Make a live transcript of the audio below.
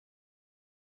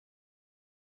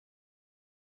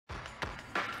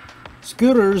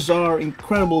Scooters are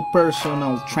incredible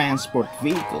personal transport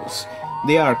vehicles.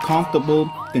 They are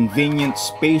comfortable, convenient,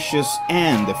 spacious,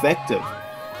 and effective.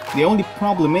 The only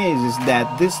problem is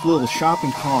that these little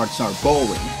shopping carts are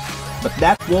boring. But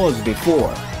that was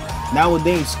before.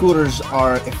 Nowadays, scooters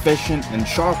are efficient and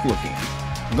sharp looking.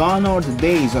 Gone are the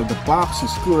days of the boxy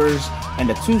scooters and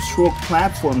the two-stroke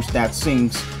platforms that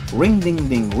sings ring ding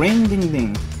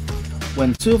ding.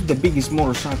 When two of the biggest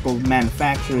motorcycle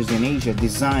manufacturers in Asia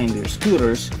design their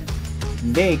scooters,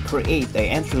 they create a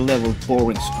entry-level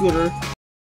boring scooter.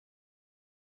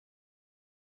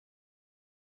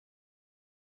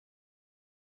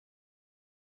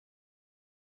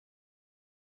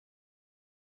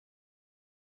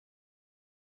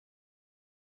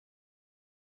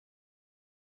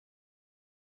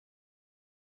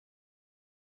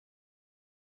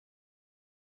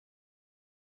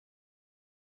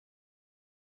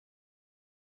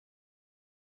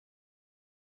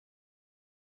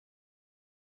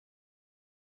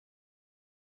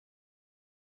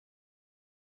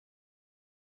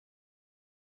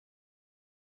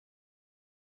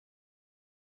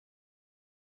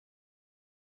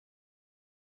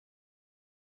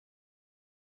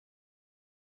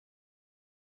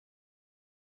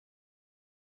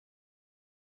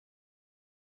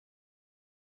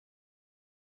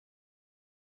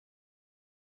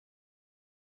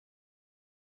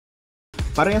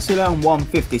 Pareha silang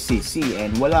 150cc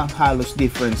and walang halos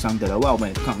difference ang dalawa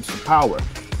when it comes to power.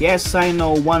 Yes, I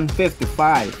know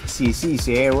 155cc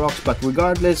si Aerox, but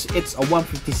regardless, it's a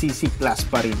 150cc plus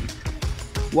pa rin.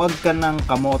 Huwag ka nang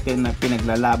kamote na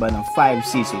pinaglalaban ng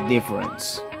 5cc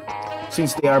difference.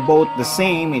 Since they are both the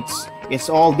same, it's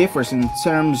all differs in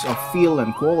terms of feel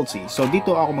and quality. So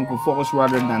dito ako magpo-focus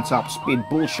rather than top speed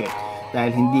bullshit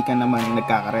dahil hindi ka naman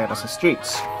nagkakarera sa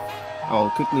streets.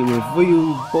 I'll quickly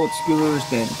review both scooters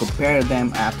then compare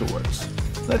them afterwards.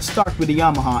 Let's start with the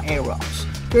Yamaha Aerox.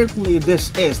 Currently,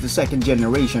 this is the second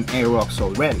generation Aerox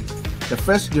already. The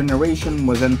first generation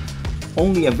was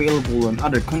only available in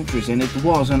other countries and it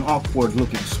was an awkward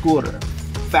looking scooter.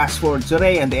 Fast forward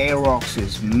today and the Aerox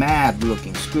is mad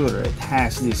looking scooter. It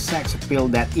has this sex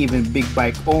appeal that even big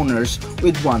bike owners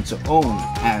would want to own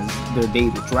as their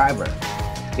daily driver.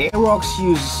 The Aerox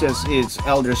uses its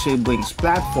elder sibling's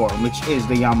platform, which is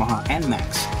the Yamaha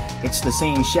NMAX. It's the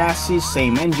same chassis,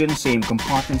 same engine, same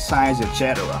compartment size,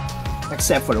 etc.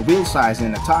 Except for the wheel size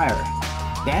and the tire.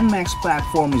 The NMAX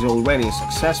platform is already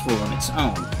successful on its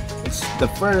own. It's the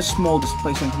first small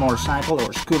displacement motorcycle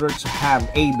or scooter to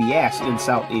have ABS in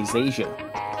Southeast Asia.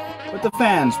 But the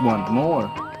fans want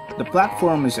more. The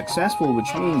platform is successful,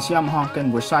 which means Yamaha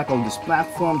can recycle this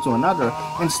platform to another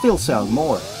and still sell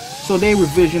more. So they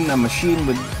revision a machine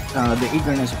with the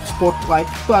eagerness of sport bike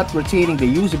but retaining the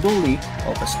usability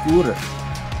of a scooter.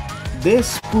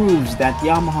 This proves that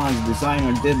Yamaha's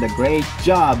designer did a great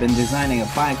job in designing a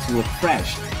bike to look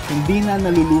fresh. Hindi na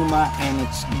naluluma and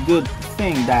it's good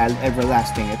thing dahil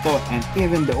everlasting ito and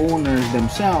even the owners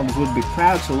themselves would be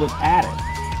proud to look at it.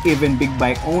 Even big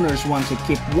bike owners want to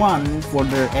keep one for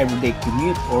their everyday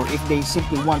commute or if they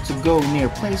simply want to go near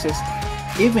places.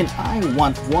 Even I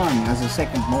want one as a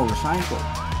second motorcycle.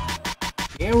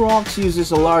 The Aerox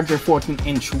uses a larger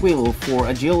 14-inch wheel for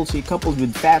agility coupled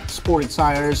with fat sporty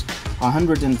tires,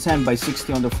 110 by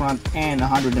 60 on the front and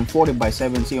 140 by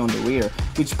 70 on the rear,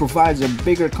 which provides a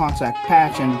bigger contact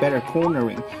patch and better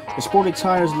cornering. The sporty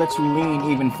tires lets you lean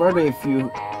even further if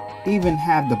you even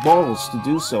have the balls to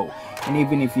do so. And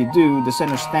even if you do, the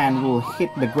center stand will hit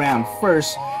the ground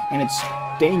first and it's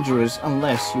dangerous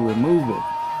unless you remove it.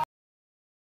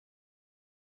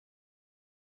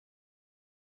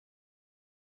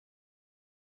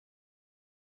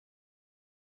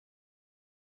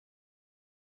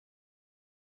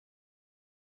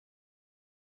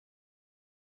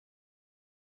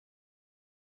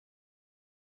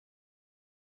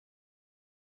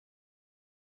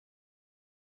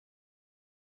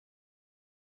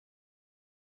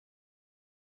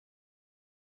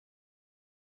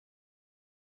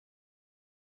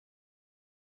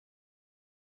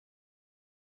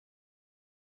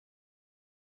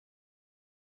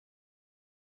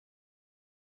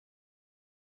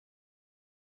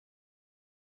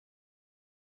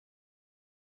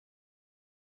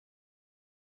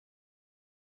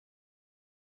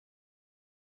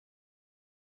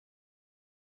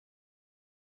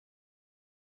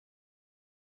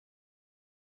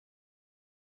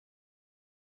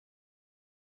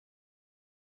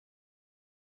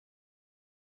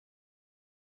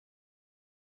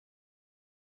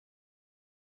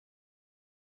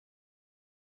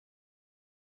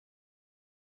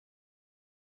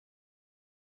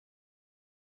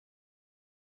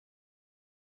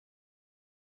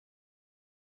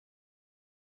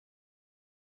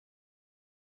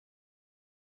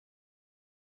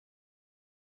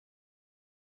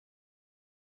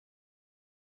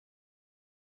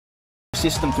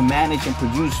 system to manage and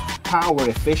produce power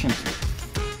efficiently.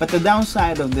 But the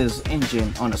downside of this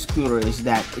engine on a scooter is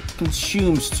that it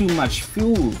consumes too much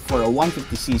fuel for a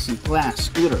 150cc class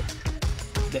scooter.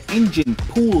 The engine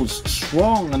pulls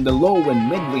strong on the low and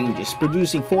mid ranges,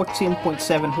 producing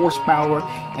 14.7 horsepower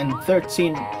and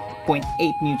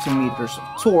 13.8 Newton meters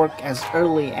of torque as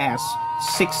early as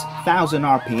 6,000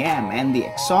 RPM, and the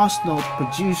exhaust note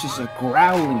produces a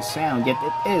growling sound, yet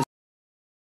it is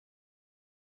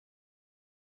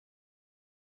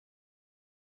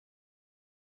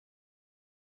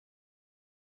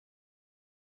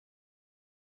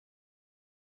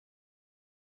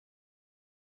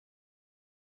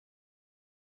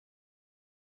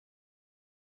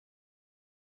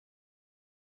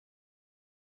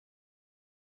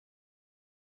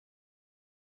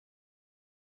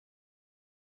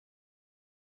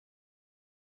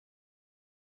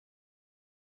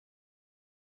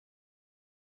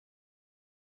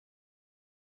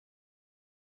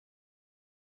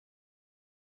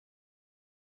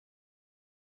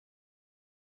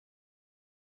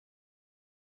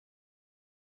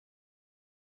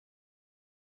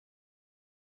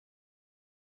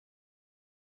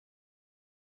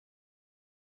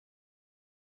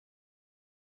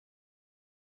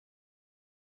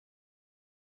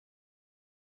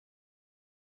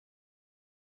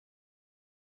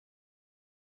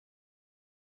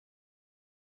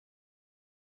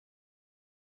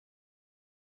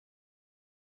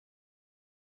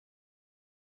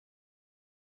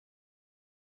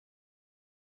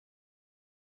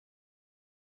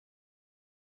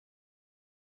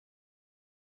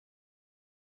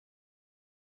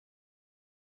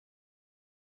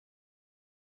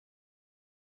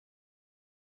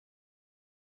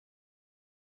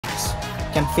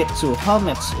can fit 2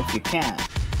 helmets if you can,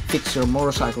 fits your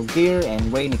motorcycle gear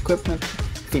and rain equipment,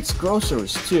 fits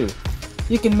groceries too.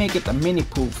 You can make it a mini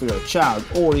pool for your child,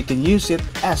 or you can use it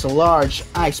as a large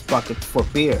ice bucket for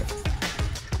beer.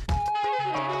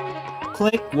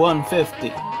 Click 150.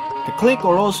 The Click,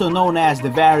 or also known as the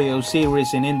Vario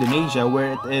series in Indonesia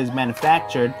where it is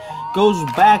manufactured, goes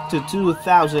back to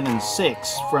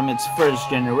 2006 from its first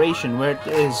generation where it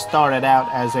is started out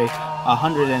as a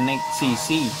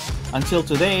 108cc until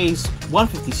today's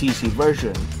 150cc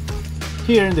version.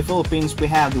 Here in the Philippines, we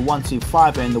have the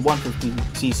 1C5 and the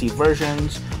 150cc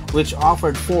versions, which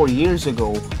offered 4 years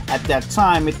ago. At that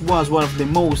time, it was one of the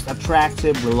most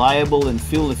attractive, reliable, and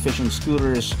fuel-efficient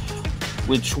scooters,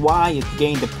 which why it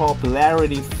gained the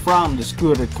popularity from the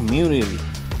scooter community.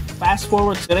 Fast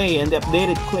forward today, and the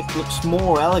updated Click looks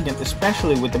more elegant,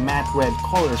 especially with the matte red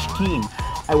color scheme.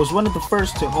 I was one of the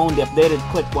first to own the updated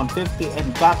Click 150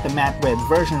 and got the matte red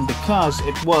version because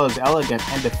it was elegant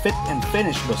and the fit and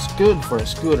finish was good for a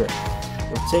scooter.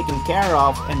 If taken care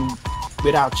of and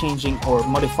without changing or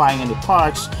modifying any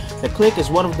parts, the Click is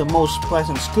one of the most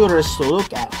pleasant scooters to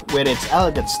look at with its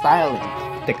elegant styling.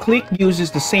 The Click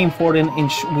uses the same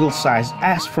 14-inch wheel size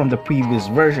as from the previous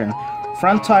version.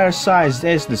 Front tire size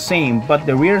is the same, but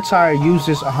the rear tire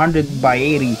uses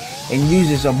 100/80 and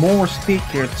uses a more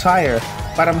stickier tire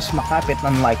para mas makapit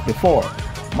unlike before.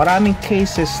 Maraming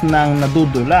cases nang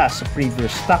nadudula sa previous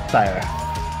stock tire.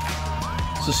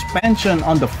 Suspension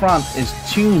on the front is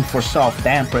tuned for soft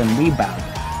damper and rebound.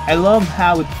 I love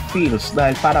how it feels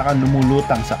dahil para kang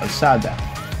lumulutang sa kalsada.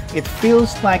 It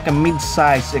feels like a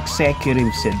mid-size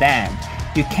executive sedan.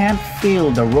 You can't feel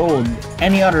the road,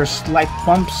 any other slight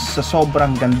bumps sa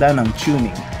sobrang ganda ng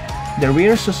tuning. The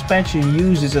rear suspension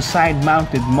uses a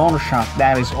side-mounted monoshock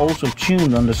that is also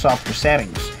tuned on the softer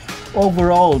settings.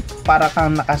 Overall, para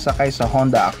kang nakasakay sa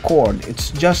Honda Accord,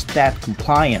 it's just that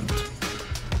compliant.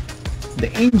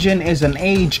 The engine is an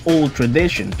age-old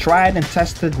tradition, tried and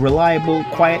tested, reliable,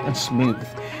 quiet and smooth.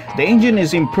 The engine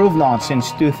is improved on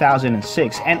since 2006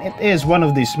 and it is one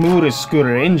of the smoothest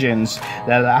scooter engines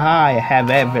that I have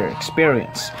ever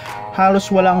experienced.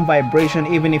 Halos walang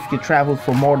vibration even if you travel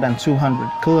for more than 200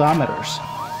 kilometers.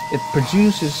 It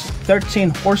produces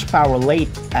 13 horsepower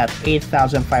late at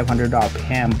 8,500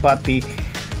 RPM, but the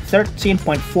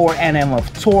 13.4 Nm of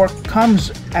torque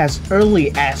comes as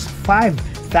early as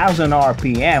 5,000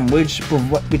 RPM, which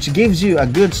gives you a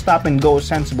good stop-and-go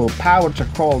sensible power to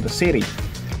crawl the city.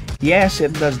 Yes,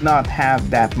 it does not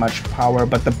have that much power,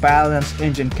 but the balanced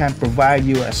engine can provide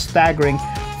you a staggering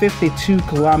 52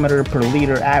 km per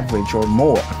liter average or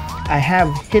more. I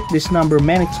have hit this number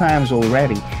many times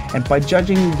already, and by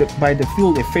judging by the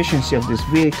fuel efficiency of this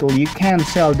vehicle, you can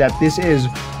tell that this is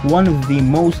one of the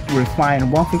most refined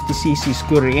 150cc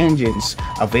scooter engines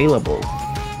available.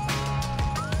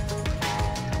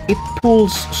 It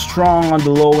pulls strong on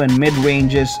the low and mid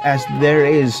ranges as there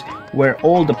is where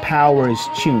all the power is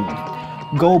tuned.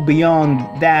 go beyond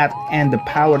that and the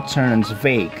power turns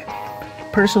vague.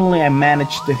 Personally, I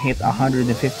managed to hit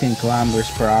 115 kilometers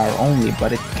per hour only,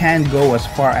 but it can go as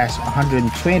far as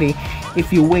 120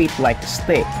 if you wait like a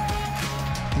stick.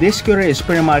 This scooter is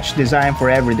pretty much designed for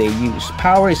everyday use.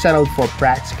 Power is settled for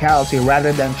practicality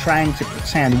rather than trying to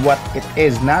pretend what it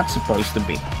is not supposed to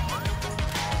be.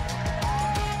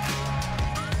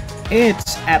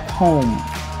 It's at home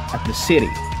at the city.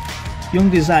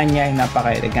 Yung design niya ay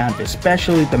napaka-elegante,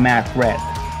 especially the matte red.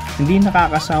 Hindi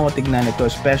nakakasawa tignan ito,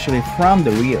 especially from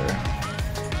the rear.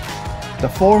 The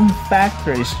form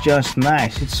factor is just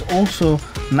nice. It's also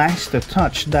nice to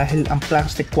touch dahil ang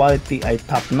plastic quality ay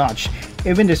top-notch.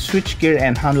 Even the switchgear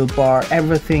and handlebar,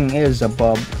 everything is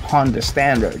above Honda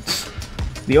standards.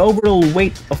 The overall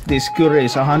weight of this scooter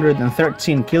is 113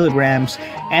 kilograms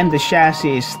and the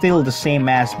chassis is still the same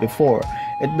as before.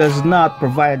 It does not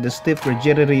provide the stiff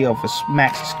rigidity of a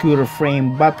max scooter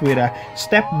frame, but with a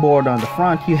step board on the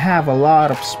front, you have a lot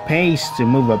of space to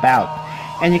move about.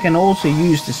 And you can also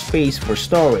use the space for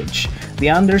storage. The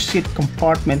underseat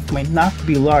compartment might not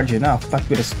be large enough, but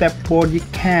with a step board, you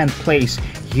can place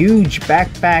huge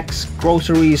backpacks,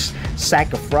 groceries,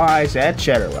 sack of fries,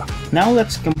 etc. Now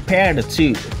let's compare the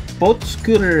two. Both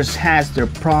scooters has their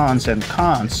pros and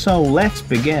cons, so let's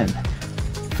begin.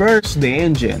 First, the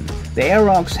engine. The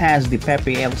Aerox has the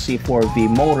peppy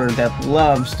LC4V motor that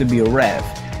loves to be rev.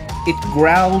 It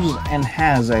growls and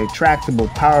has a retractable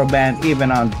power band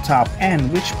even on the top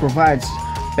end, which provides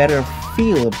better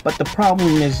feel, but the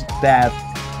problem is that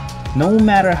no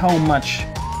matter how much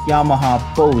Yamaha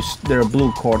boasts their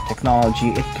blue core technology,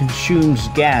 it consumes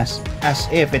gas as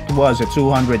if it was a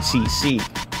 200cc.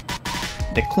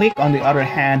 The Click, on the other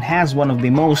hand, has one of the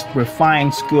most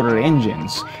refined scooter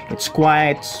engines. It's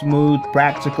quiet, smooth,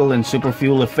 practical, and super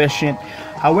fuel efficient.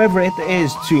 However, it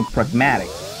is too pragmatic.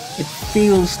 It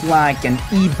feels like an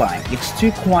e-bike. It's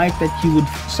too quiet that you would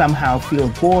somehow feel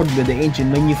bored with the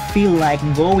engine when you feel like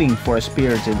going for a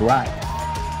spirited ride.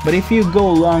 But if you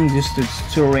go long distance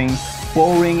touring,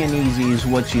 boring and easy is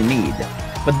what you need.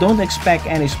 But don't expect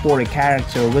any sporty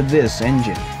character with this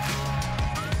engine.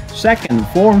 Second,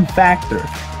 form factor.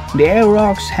 The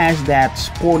Aerox has that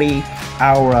sporty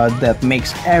aura that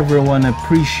makes everyone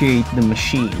appreciate the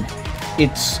machine.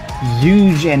 It's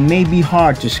huge and may be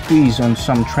hard to squeeze on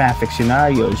some traffic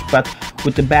scenarios, but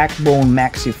with the backbone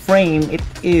maxi frame, it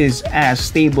is as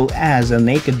stable as a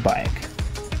naked bike.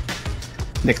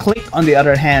 The Click, on the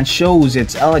other hand, shows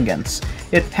its elegance.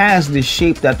 It has this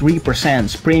shape that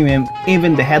represents premium.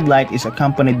 Even the headlight is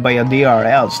accompanied by a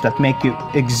DRLs that make you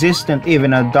existent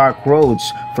even on dark roads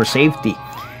for safety.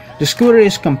 The scooter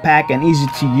is compact and easy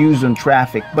to use on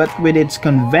traffic, but with its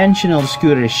conventional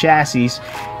scooter chassis,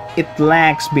 it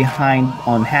lags behind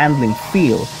on handling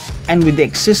feel. And with the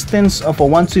existence of a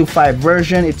 125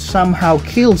 version, it somehow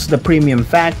kills the premium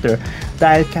factor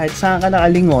dahil kahit saan ka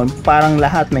nakalingon, parang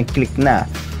lahat may click na.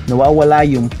 Nawawala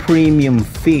yung premium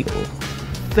feel.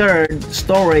 Third,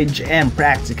 storage and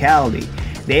practicality.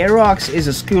 The Aerox is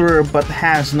a scooter but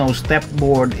has no step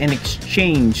board in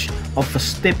exchange of a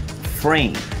stiff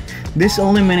frame. This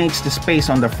eliminates the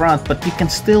space on the front, but you can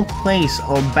still place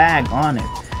a bag on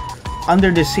it.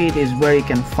 Under the seat is where you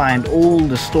can find all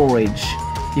the storage.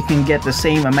 You can get the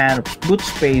same amount of boot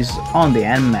space on the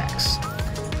NMAX.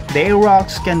 The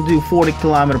Aerox can do 40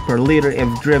 km per liter if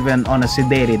driven on a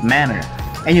sedated manner,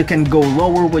 and you can go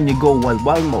lower when you go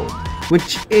wild mode,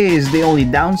 which is the only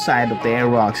downside of the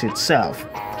Aerox itself.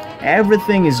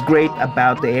 Everything is great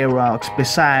about the Aerox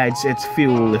besides its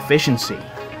fuel efficiency.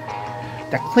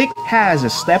 The Click has a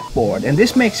step board, and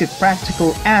this makes it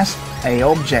practical as an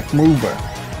object mover.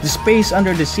 The space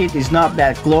under the seat is not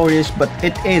that glorious, but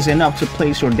it is enough to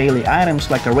place your daily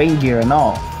items like a rain gear and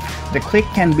all. The Click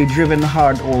can be driven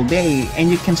hard all day,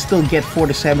 and you can still get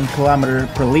 47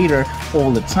 km per liter all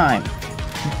the time.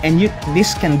 And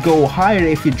this can go higher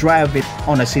if you drive it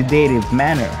on a sedative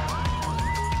manner.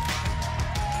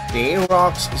 The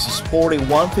Aerox is a sporty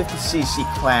 150cc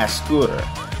class scooter,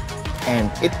 and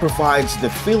it provides the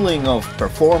feeling of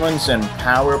performance and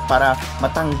power para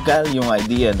matanggal yung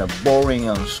idea na boring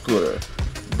ang scooter.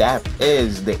 That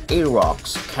is the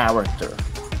Aerox character.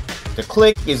 The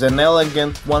Click is an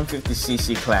elegant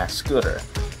 150cc class scooter.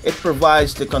 It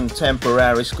provides the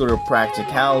contemporary scooter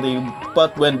practicality,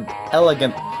 but with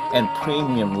elegant and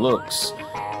premium looks.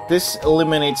 This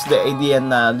eliminates the idea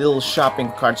na little shopping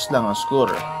carts lang ang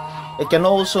scooter. It can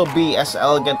also be as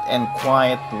elegant and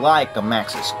quiet like a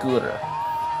maxi scooter.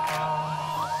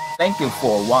 Thank you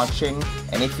for watching,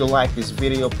 and if you like this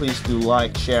video, please do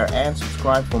like, share, and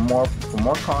subscribe for more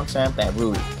content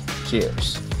every week.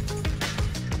 Cheers!